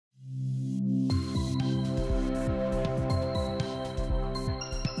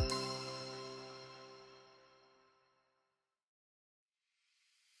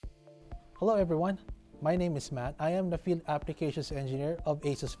Hello everyone, my name is Matt. I am the Field Applications Engineer of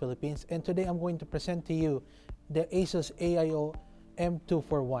ASUS Philippines, and today I'm going to present to you the ASUS AiO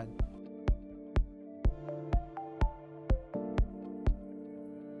M241.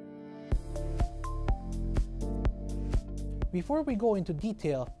 Before we go into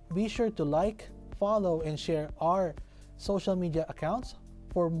detail, be sure to like, follow, and share our social media accounts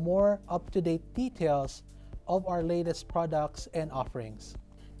for more up-to-date details of our latest products and offerings.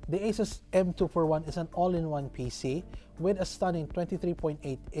 The ASUS M241 is an all-in-one PC with a stunning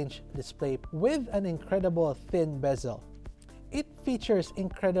 23.8-inch display with an incredible thin bezel. It features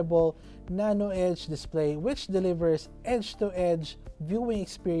incredible nano-edge display which delivers edge-to-edge viewing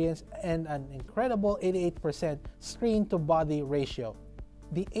experience and an incredible 88% screen-to-body ratio.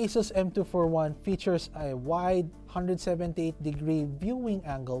 The ASUS M241 features a wide 178-degree viewing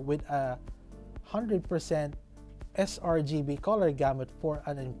angle with a 100% sRGB color gamut for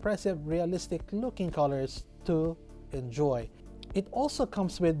an impressive realistic-looking colors to enjoy. It also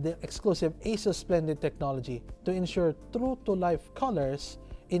comes with the exclusive ASUS Splendid technology to ensure true-to-life colors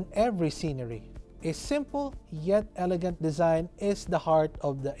in every scenery. A simple yet elegant design is the heart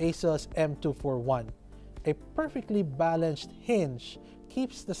of the ASUS M241. A perfectly balanced hinge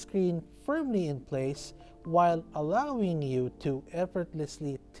keeps the screen firmly in place while allowing you to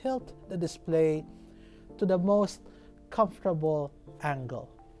effortlessly tilt the display to the most comfortable angle.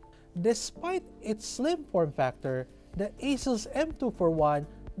 Despite its slim form factor, the ASUS M241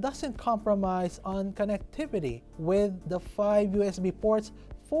 doesn't compromise on connectivity, with the 5 USB ports,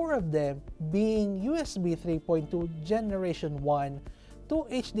 4 of them being USB 3.2 Generation 1, 2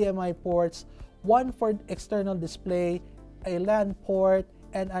 HDMI ports, 1 for external display, a LAN port,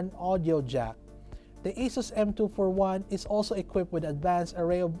 and an audio jack. The ASUS M241 is also equipped with an advanced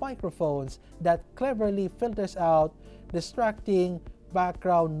array of microphones that cleverly filters out distracting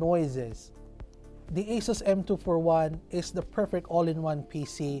background noises. The ASUS M241 is the perfect all-in-one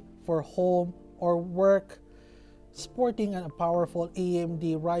PC for home or work, sporting a powerful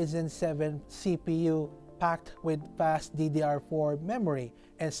AMD Ryzen 7 CPU packed with fast DDR4 memory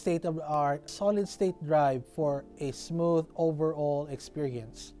and state-of-the-art solid-state drive for a smooth overall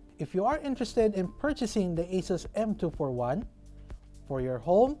experience. If you are interested in purchasing the ASUS M241 for your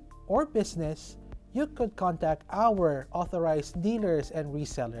home or business, you could contact our authorized dealers and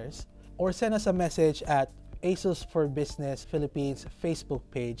resellers or send us a message at ASUS for Business Philippines Facebook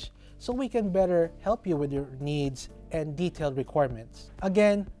page so we can better help you with your needs and detailed requirements.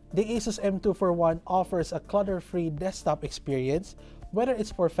 Again, the ASUS M241 offers a clutter-free desktop experience, whether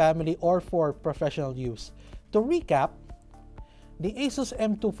it's for family or for professional use. To recap, the ASUS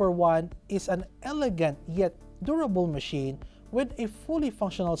M241 is an elegant yet durable machine with a fully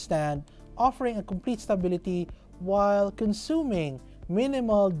functional stand, offering a complete stability while consuming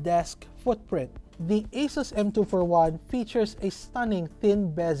minimal desk footprint. The ASUS M241 features a stunning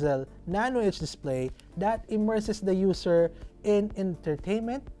thin bezel nano-edge display that immerses the user in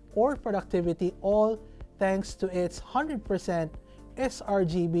entertainment or productivity, all thanks to its 100%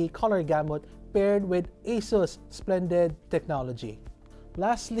 sRGB color gamut paired with ASUS Splendid technology.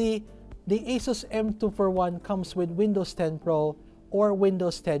 Lastly, the ASUS M241 comes with Windows 10 Pro or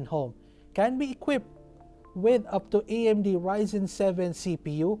Windows 10 Home, can be equipped with up to AMD Ryzen 7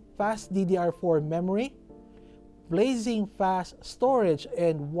 CPU, fast DDR4 memory, blazing fast storage,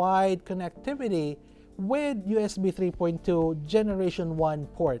 and wide connectivity with USB 3.2 Generation 1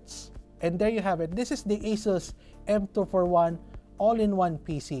 ports. And there you have it. This is the ASUS M241 all-in-one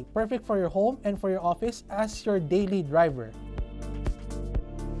PC, perfect for your home and for your office as your daily driver.